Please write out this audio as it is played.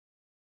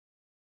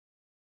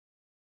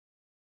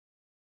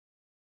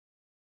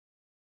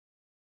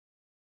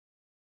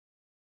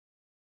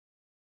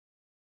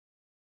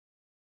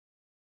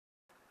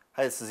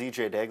Hi, this is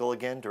Daigle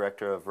again,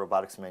 Director of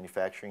Robotics and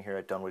Manufacturing here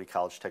at Dunwoody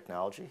College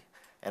Technology.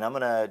 And I'm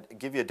going to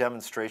give you a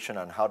demonstration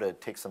on how to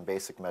take some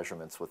basic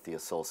measurements with the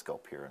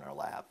oscilloscope here in our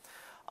lab.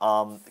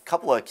 A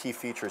couple of key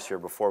features here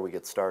before we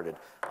get started.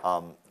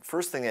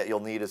 First thing that you'll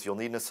need is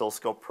an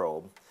oscilloscope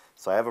probe.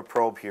 So I have a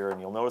probe here,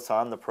 and you'll notice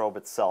on the probe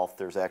itself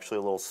there's actually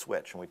a little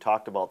switch. And we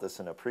talked about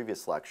this in a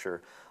previous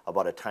lecture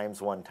about a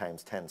 ×1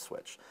 ×10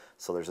 switch.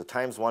 So there's a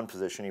 ×1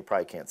 position. You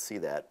probably can't see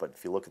that, but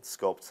if you look at the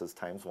scope, it says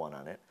 ×1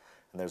 on it.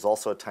 And there's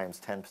also a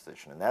 ×10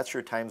 position, and that's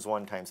your ×1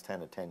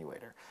 ×10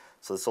 attenuator.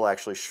 So this will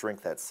actually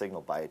shrink that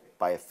signal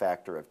by a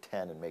factor of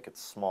 10 and make it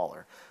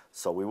smaller.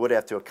 So we would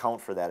have to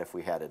account for that if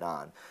we had it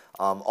on.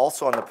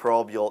 Also on the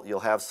probe, you'll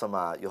have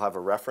a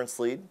reference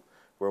lead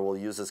where we'll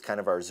use as kind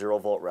of our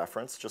 0-volt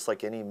reference. Just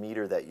like any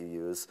meter that you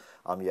use,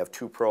 you have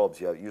two probes.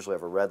 You usually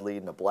have a red lead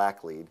and a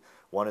black lead.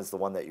 One is the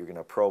one that you're going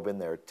to probe in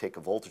there to take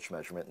a voltage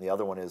measurement, and the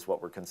other one is what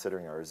we're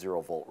considering our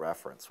 0-volt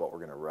reference, what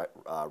we're going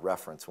to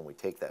reference when we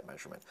take that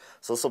measurement.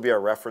 So this will be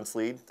our reference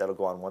lead. That'll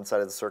go on one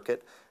side of the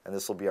circuit, and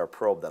this will be our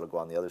probe. That'll go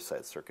on the other side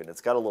of the circuit. And it's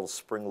got a little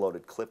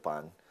spring-loaded clip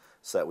on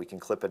so that we can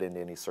clip it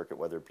into any circuit,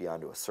 whether it be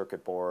onto a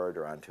circuit board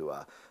or onto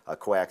a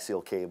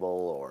coaxial cable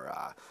or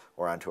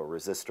onto a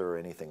resistor or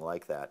anything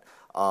like that.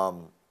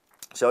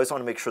 So I always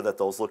want to make sure that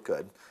those look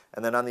good.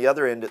 And then on the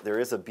other end, there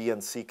is a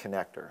BNC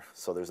connector.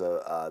 So there's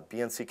a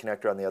BNC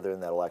connector on the other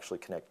end that will actually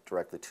connect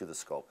directly to the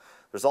scope.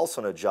 There's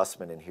also an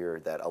adjustment in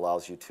here that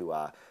allows you to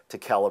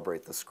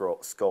calibrate the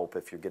scope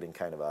if you're getting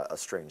kind of a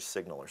strange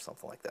signal or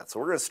something like that. So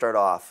we're going to start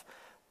off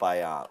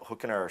by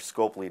hooking our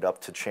scope lead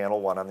up to channel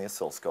 1 on the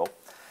oscilloscope.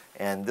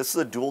 And this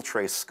is a dual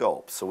trace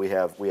scope. So we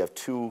have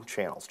two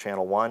channels,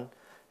 channel 1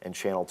 and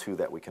channel 2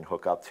 that we can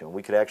hook up to. And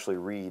we could actually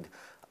read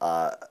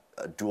a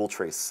dual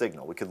trace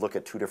signal. We could look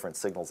at two different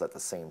signals at the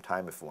same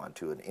time if we want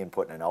to, an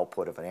input and an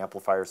output of an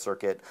amplifier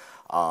circuit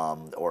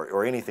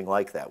or anything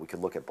like that. We could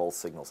look at both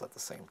signals at the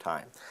same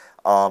time.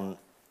 A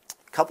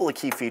couple of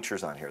key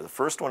features on here. The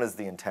first one is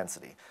the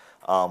intensity.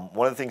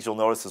 One of the things you'll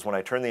notice is when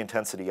I turn the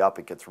intensity up,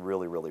 it gets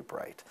really, really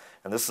bright.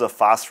 And this is a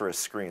phosphorus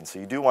screen, so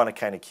you do want to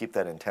kind of keep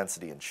that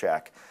intensity in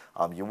check.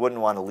 You wouldn't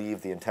want to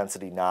leave the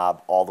intensity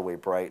knob all the way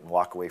bright and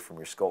walk away from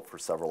your scope for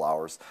several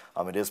hours.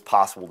 It is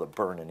possible to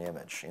burn an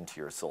image into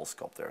your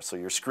oscilloscope there. So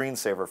your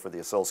screensaver for the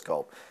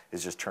oscilloscope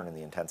is just turning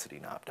the intensity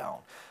knob down.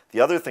 The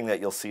other thing that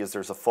you'll see is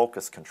there's a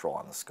focus control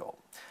on the scope.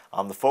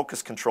 The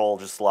focus control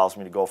just allows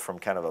me to go from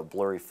kind of a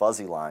blurry,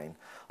 fuzzy line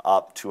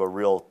up to a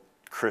real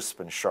crisp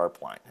and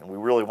sharp line. And we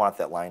really want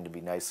that line to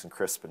be nice and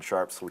crisp and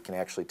sharp so we can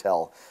actually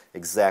tell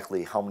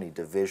exactly how many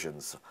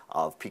divisions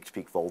of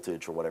peak-to-peak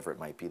voltage or whatever it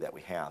might be that we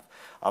have.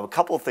 A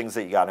couple of things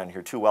that you got on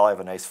here too, while I have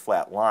a nice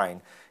flat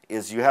line,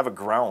 is you have a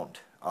ground.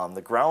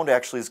 The ground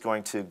actually is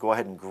going to go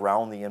ahead and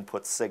ground the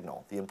input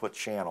signal, the input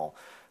channel,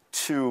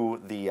 to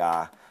the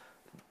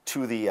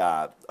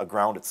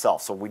ground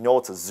itself. So we know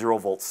it's a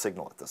 0-volt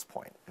signal at this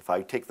point. If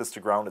I take this to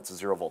ground, it's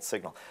a 0-volt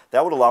signal.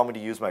 That would allow me to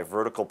use my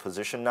vertical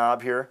position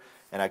knob here,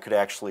 and I could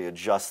actually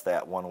adjust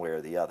that one way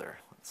or the other.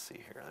 Let's see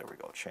here. There we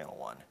go, channel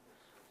 1.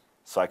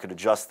 So I could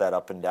adjust that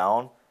up and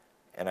down,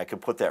 and I could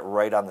put that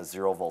right on the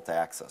 0-volt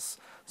axis.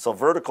 So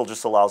vertical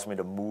just allows me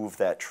to move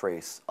that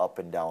trace up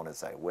and down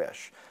as I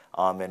wish.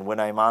 And when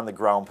I'm on the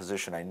ground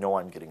position, I know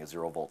I'm getting a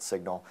 0-volt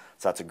signal,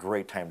 so that's a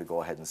great time to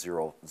go ahead and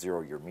zero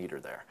your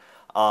meter there.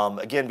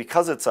 Again,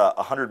 because it's a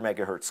 100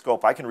 megahertz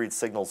scope, I can read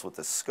signals with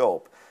this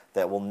scope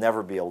that we'll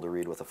never be able to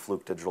read with a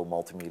Fluke digital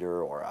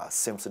multimeter or a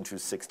Simpson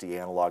 260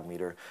 analog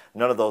meter.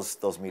 None of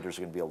those meters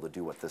are going to be able to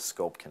do what this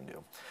scope can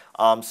do.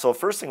 So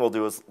first thing we'll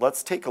do is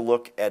let's take a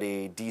look at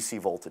a DC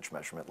voltage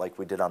measurement like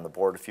we did on the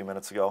board a few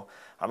minutes ago.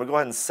 I'm going to go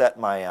ahead and set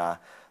my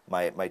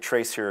my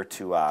trace here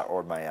to,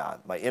 or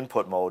my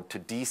input mode to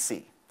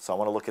DC. So I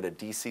want to look at a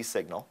DC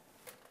signal.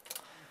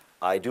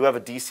 I do have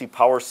a DC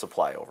power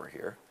supply over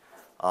here.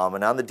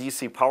 And on the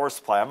DC power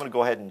supply, I'm going to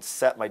go ahead and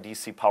set my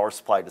DC power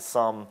supply to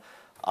some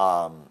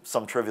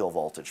trivial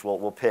voltage.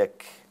 We'll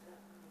pick,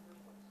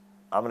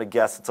 I'm going to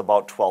guess it's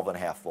about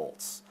 12.5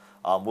 volts.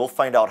 We'll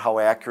find out how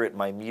accurate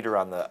my meter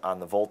on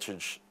the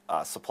voltage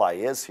supply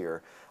is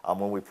here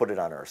when we put it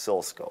on our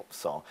oscilloscope.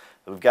 So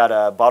we've got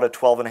about a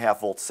 12.5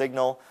 volt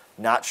signal.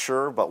 Not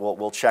sure, but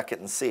we'll check it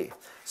and see.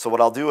 So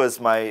what I'll do is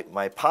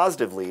my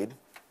positive lead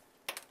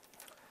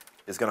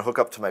is going to hook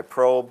up to my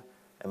probe,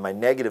 and my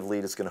negative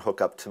lead is going to hook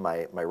up to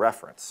my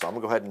reference. So I'm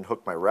going to go ahead and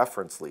hook my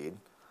reference lead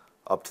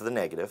up to the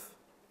negative.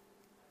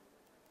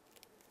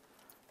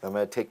 I'm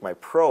going to take my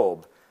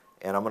probe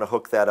and I'm going to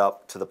hook that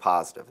up to the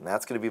positive, and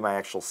that's going to be my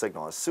actual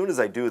signal. As soon as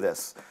I do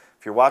this,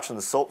 if you're watching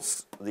the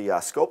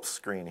scope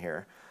screen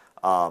here,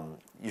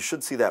 you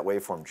should see that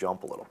waveform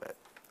jump a little bit.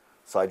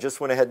 So I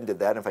just went ahead and did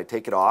that, and if I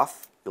take it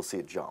off, you'll see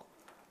it jump.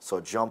 So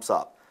it jumps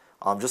up.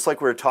 Just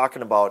like we were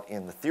talking about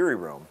in the theory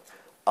room,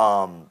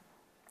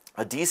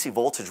 a DC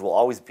voltage will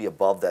always be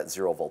above that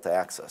 0-volt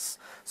axis.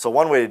 So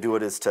one way to do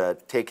it is to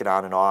take it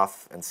on and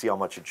off and see how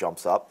much it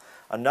jumps up.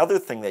 Another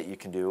thing that you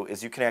can do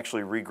is you can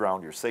actually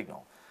reground your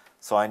signal.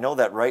 So I know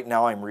that right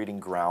now I'm reading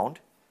ground,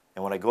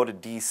 and when I go to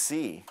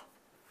DC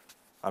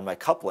on my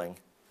coupling,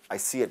 I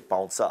see it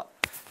bounce up.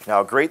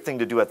 Now, a great thing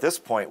to do at this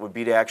point would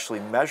be to actually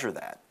measure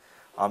that.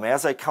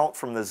 As I count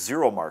from the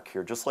 0 mark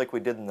here, just like we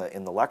did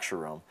in the lecture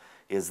room,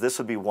 is this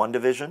would be 1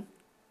 division.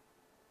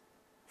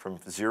 From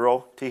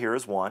 0 to here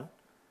is 1,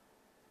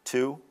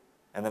 2,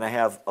 and then I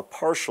have a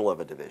partial of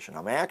a division.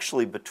 I'm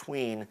actually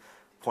between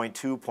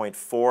 0.2,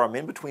 0.4. I'm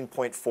in between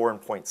 0.4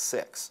 and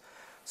 0.6.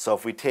 So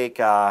if we take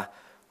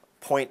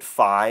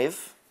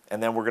 0.5,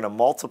 and then we're going to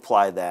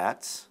multiply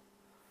that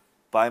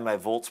by my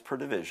volts per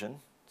division.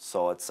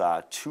 So it's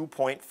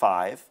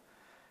 2.5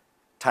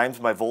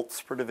 times my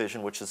volts per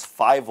division, which is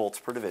 5 volts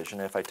per division.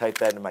 And if I type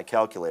that into my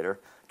calculator,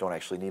 don't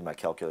actually need my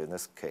calculator in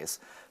this case,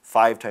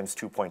 5 times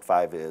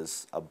 2.5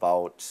 is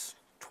about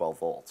 12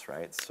 volts,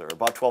 right? So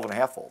about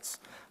 12.5 volts.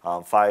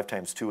 5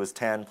 times 2 is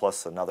 10,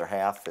 plus another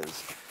half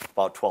is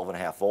about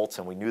 12.5 volts,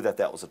 and we knew that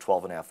that was a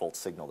 12.5 volt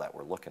signal that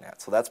we're looking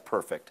at. So that's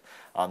perfect.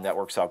 That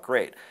works out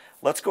great.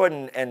 Let's go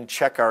ahead and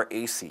check our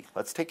AC.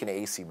 Let's take an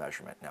AC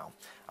measurement now.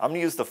 I'm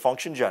going to use the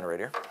function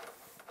generator.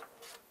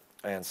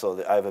 And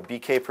so I have a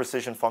BK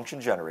precision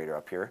function generator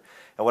up here.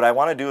 And what I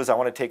want to do is I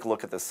want to take a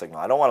look at this signal.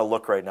 I don't want to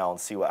look right now and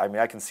see what, I mean,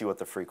 I can see what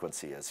the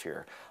frequency is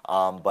here.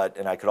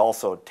 And I could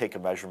also take a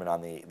measurement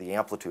on the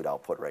amplitude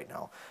output right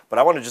now. But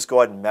I want to just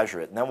go ahead and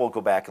measure it, and then we'll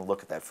go back and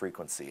look at that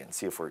frequency and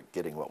see if we're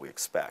getting what we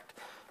expect.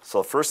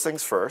 So first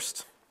things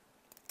first,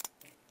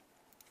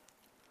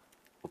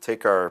 we'll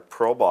take our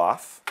probe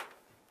off.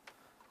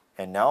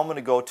 And now I'm going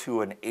to go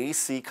to an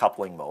AC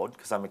coupling mode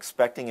because I'm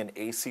expecting an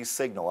AC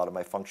signal out of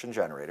my function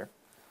generator.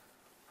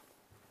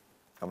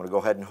 I'm going to go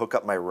ahead and hook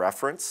up my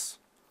reference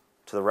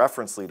to the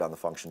reference lead on the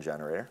function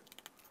generator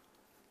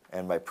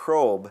and my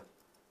probe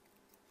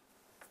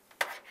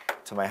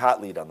to my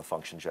hot lead on the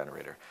function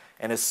generator.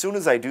 And as soon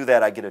as I do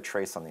that, I get a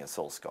trace on the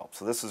oscilloscope.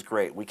 So this is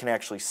great. We can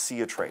actually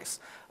see a trace.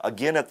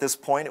 Again, at this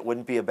point, it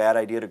wouldn't be a bad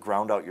idea to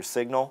ground out your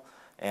signal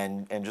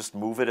and just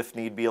move it if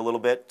need be a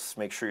little bit. Just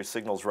make sure your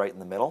signal's right in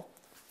the middle.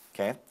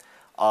 Okay?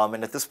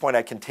 And at this point,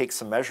 I can take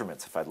some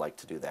measurements if I'd like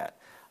to do that.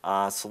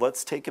 So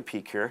let's take a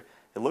peek here.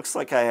 It looks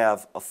like I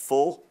have a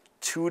full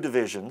 2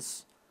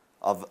 divisions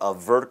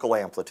of vertical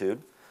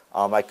amplitude.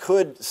 I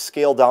could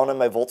scale down on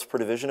my volts per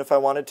division if I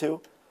wanted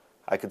to.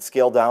 I could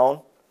scale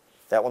down.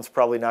 That one's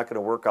probably not going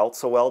to work out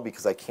so well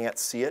because I can't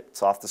see it.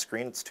 It's off the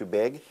screen. It's too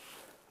big.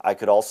 I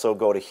could also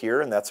go to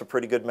here, and that's a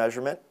pretty good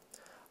measurement.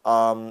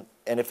 And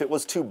if it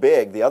was too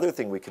big, the other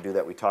thing we could do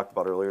that we talked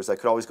about earlier is I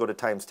could always go to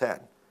times 10,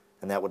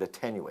 and that would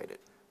attenuate it.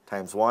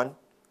 Times 1,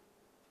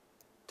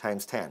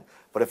 times 10.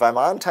 But if I'm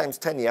on times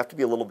 10, you have to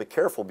be a little bit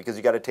careful because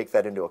you got to take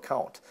that into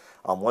account.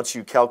 Once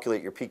you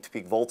calculate your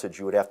peak-to-peak voltage,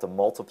 you would have to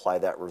multiply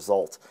that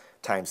result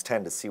times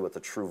 10 to see what the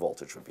true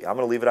voltage would be. I'm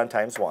going to leave it on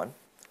times 1,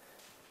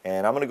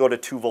 and I'm going to go to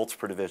 2 volts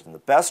per division. The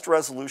best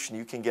resolution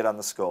you can get on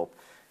the scope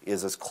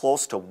is as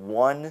close to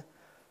 1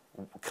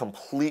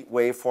 complete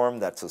waveform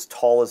that's as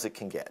tall as it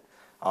can get.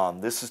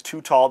 This is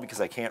too tall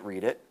because I can't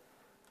read it.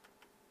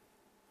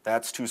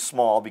 That's too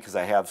small because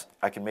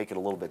I can make it a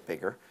little bit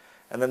bigger.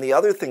 And then the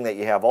other thing that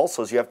you have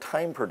also is you have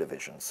time per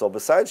division. So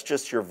besides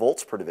just your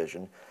volts per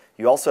division,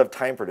 you also have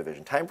time per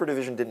division. Time per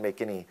division didn't make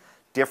any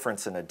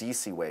difference in a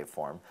DC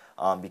waveform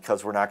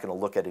because we're not going to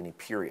look at any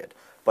period.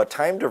 But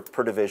time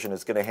per division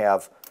is going to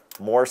have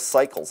more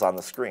cycles on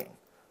the screen.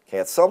 Okay,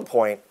 at some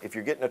point, if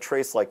you're getting a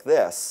trace like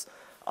this,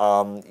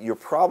 you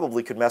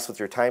probably could mess with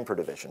your time per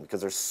division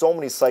because there's so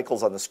many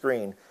cycles on the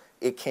screen,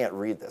 it can't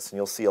read this. And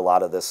you'll see a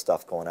lot of this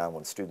stuff going on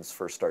when students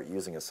first start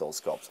using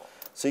oscilloscopes.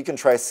 So you can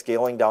try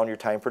scaling down your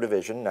time per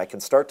division, and I can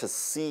start to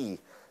see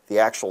the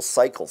actual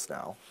cycles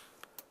now.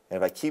 And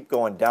if I keep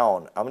going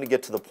down, I'm going to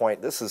get to the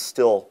point, this is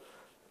still,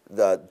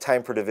 the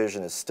time per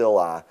division is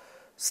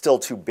still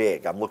too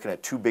big. I'm looking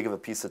at too big of a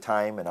piece of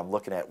time, and I'm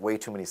looking at way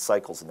too many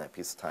cycles in that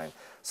piece of time.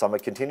 So I'm going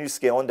to continue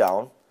scaling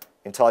down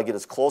until I get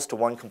as close to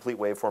 1 complete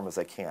waveform as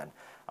I can.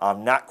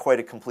 Not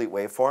quite a complete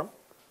waveform,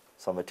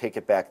 so I'm going to take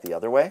it back the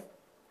other way.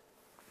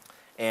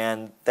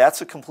 And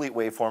that's a complete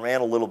waveform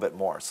and a little bit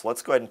more. So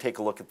let's go ahead and take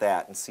a look at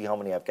that and see how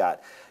many I've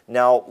got.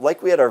 Now,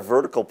 like we had our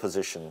vertical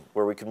position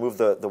where we could move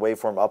the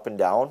waveform up and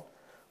down,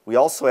 we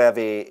also have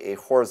a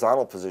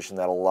horizontal position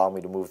that will allow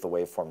me to move the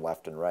waveform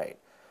left and right.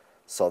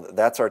 So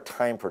that's our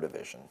time per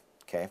division.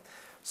 Okay?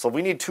 So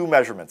we need 2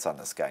 measurements on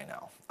this guy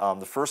now.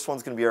 The first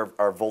one's going to be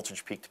our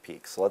voltage peak to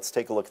peak. So let's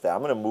take a look at that.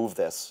 I'm going to move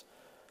this.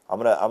 I'm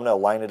going to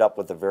line it up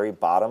with the very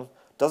bottom.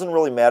 Doesn't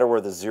really matter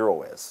where the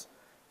 0 is,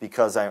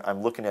 because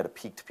I'm looking at a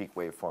peak-to-peak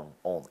waveform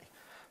only.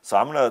 So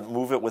I'm going to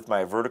move it with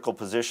my vertical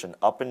position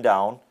up and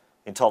down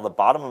until the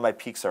bottom of my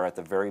peaks are at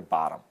the very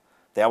bottom.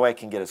 That way I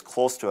can get as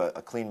close to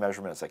a clean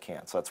measurement as I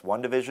can. So that's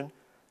 1 division,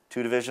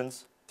 2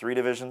 divisions, 3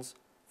 divisions,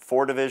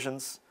 4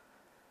 divisions.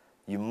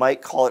 You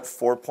might call it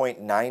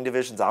 4.9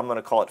 divisions. I'm going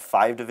to call it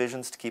 5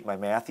 divisions to keep my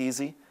math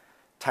easy,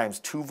 times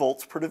 2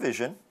 volts per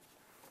division.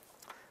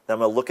 Then I'm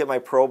going to look at my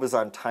probe is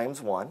on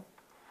times 1.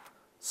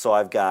 So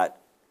I've got,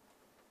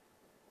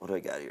 what do I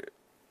got here?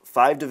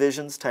 5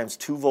 divisions times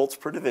 2 volts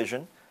per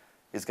division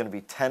is going to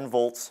be 10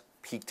 volts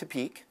peak to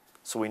peak.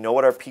 So we know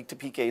what our peak to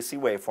peak AC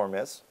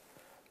waveform is.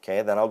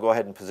 Okay, then I'll go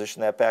ahead and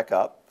position that back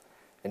up.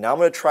 And now I'm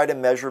going to try to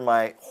measure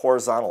my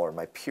horizontal or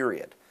my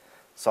period.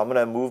 So I'm going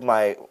to move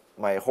my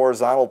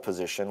horizontal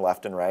position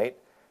left and right.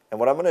 And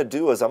what I'm going to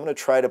do is I'm going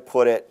to try to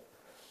put it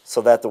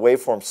so that the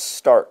waveform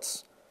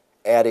starts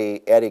at a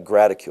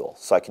graticule.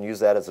 So I can use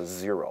that as a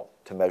 0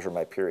 to measure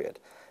my period.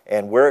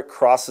 And where it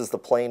crosses the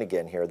plane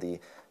again here, the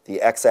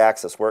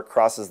x-axis, where it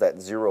crosses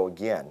that 0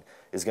 again,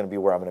 is going to be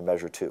where I'm going to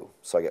measure to.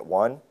 So I get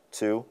 1,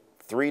 2,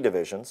 3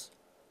 divisions,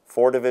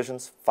 4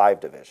 divisions, 5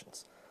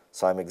 divisions.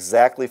 So I'm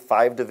exactly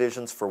 5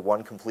 divisions for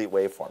one complete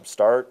waveform.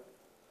 Start,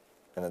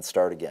 and then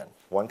start again.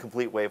 One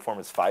complete waveform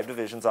is 5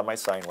 divisions on my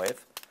sine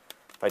wave.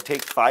 If I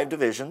take 5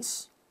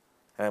 divisions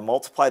and I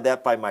multiply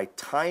that by my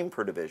time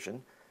per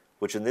division,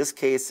 which in this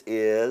case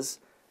is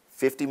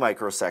 50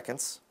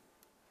 microseconds,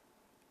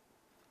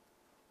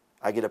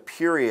 I get a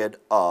period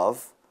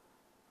of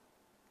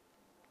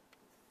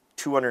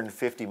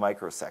 250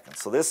 microseconds.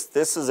 So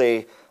this is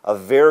a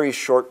very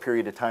short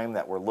period of time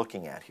that we're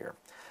looking at here.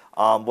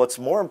 What's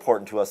more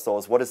important to us, though,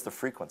 is what is the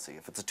frequency?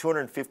 If it's a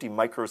 250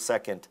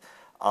 microsecond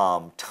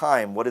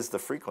time, what is the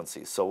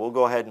frequency? So we'll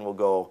go ahead and we'll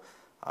go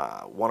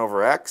 1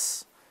 over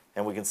x,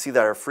 and we can see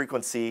that our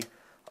frequency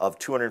of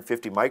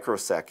 250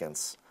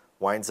 microseconds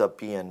winds up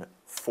being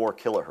 4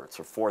 kilohertz,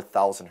 or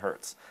 4,000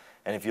 hertz.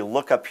 And if you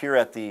look up here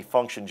at the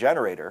function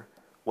generator,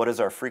 what is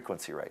our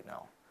frequency right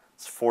now?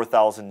 It's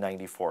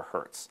 4,094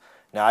 hertz.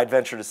 Now, I'd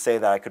venture to say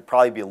that I could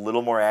probably be a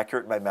little more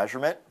accurate in my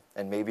measurement,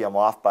 and maybe I'm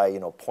off by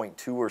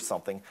 0.2 or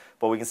something,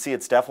 but we can see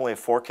it's definitely a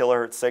 4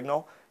 kilohertz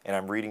signal, and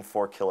I'm reading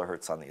 4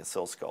 kilohertz on the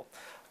oscilloscope.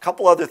 A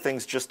couple other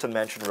things just to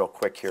mention real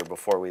quick here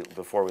before we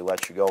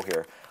let you go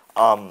here.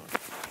 A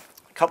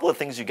couple of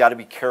things you got to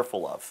be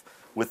careful of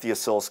with the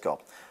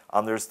oscilloscope.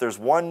 There's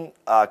one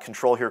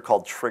control here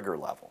called trigger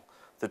level.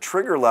 The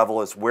trigger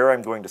level is where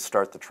I'm going to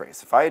start the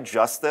trace. If I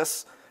adjust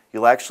this,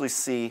 you'll actually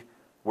see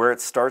where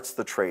it starts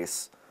the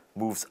trace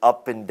moves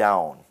up and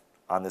down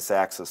on this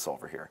axis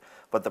over here.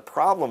 But the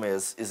problem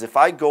is if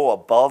I go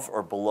above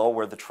or below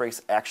where the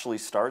trace actually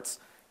starts,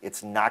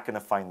 it's not going to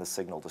find the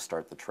signal to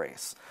start the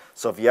trace.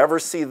 So if you ever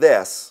see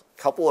this,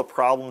 a couple of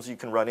problems you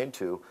can run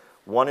into.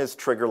 One is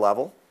trigger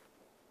level,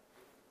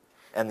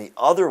 and the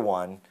other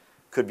one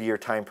could be your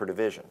time per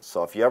division.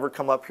 So if you ever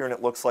come up here and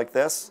it looks like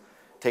this,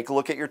 take a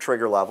look at your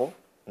trigger level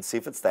and see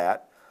if it's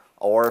that.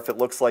 Or if it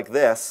looks like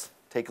this,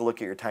 take a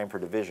look at your time per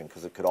division,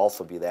 because it could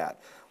also be that.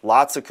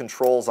 Lots of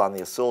controls on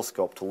the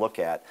oscilloscope to look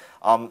at.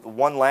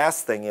 One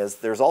last thing is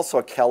there's also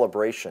a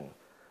calibration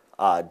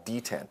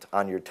detent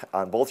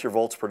on both your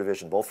volts per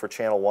division, both for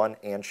channel 1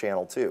 and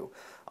channel 2.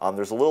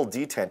 There's a little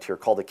detent here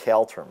called a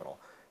cal terminal.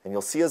 And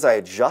you'll see as I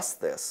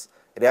adjust this,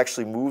 it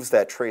actually moves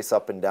that trace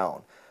up and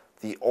down.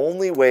 The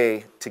only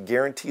way to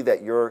guarantee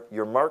that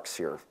your marks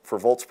here for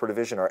volts per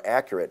division are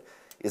accurate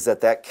is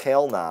that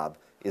cal knob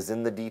is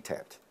in the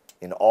detent.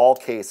 In all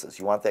cases,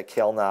 you want that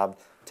cal knob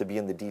to be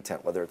in the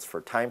detent, whether it's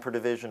for time per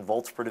division,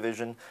 volts per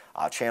division,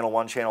 channel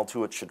 1, channel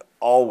 2, it should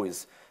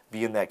always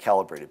be in that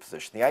calibrated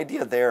position. The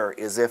idea there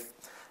is if,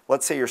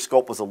 let's say your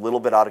scope was a little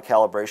bit out of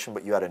calibration,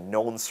 but you had a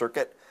known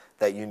circuit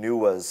that you knew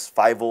was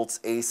 5 volts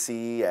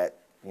AC at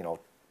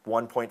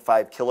 1.5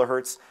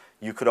 kilohertz,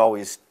 you could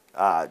always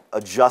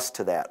adjust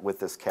to that with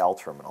this cal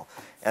terminal.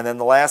 And then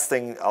the last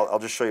thing, I'll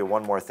just show you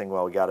one more thing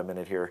while we got a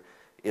minute here,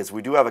 is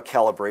we do have a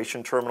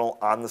calibration terminal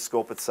on the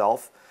scope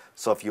itself.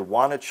 So if you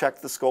want to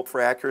check the scope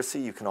for accuracy,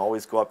 you can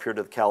always go up here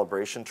to the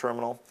calibration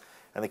terminal.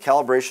 And the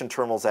calibration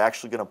terminal is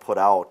actually going to put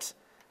out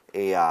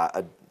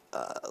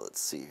let's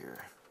see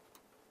here,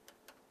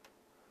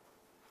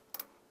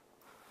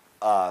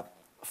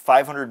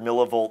 500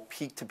 millivolt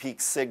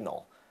peak-to-peak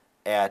signal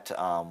at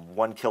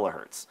 1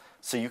 kilohertz.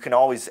 So you can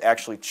always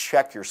actually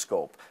check your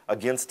scope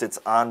against its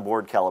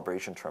onboard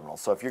calibration terminal.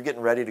 So if you're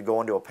getting ready to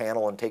go into a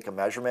panel and take a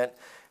measurement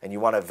and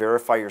you want to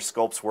verify your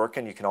scope's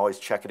working, you can always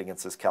check it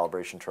against this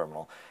calibration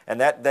terminal.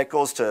 And that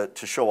goes to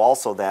show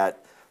also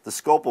that the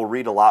scope will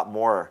read a lot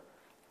more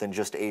than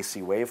just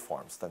AC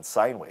waveforms, than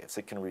sine waves.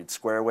 It can read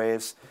square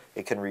waves,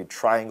 it can read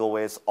triangle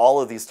waves. All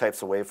of these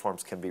types of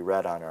waveforms can be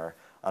read on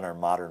our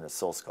modern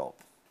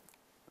oscilloscope.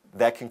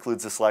 That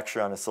concludes this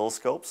lecture on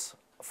oscilloscopes.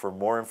 For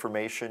more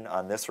information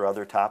on this or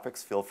other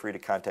topics, feel free to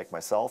contact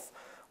myself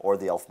or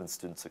the Elfman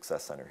Student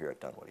Success Center here at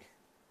Dunwoody.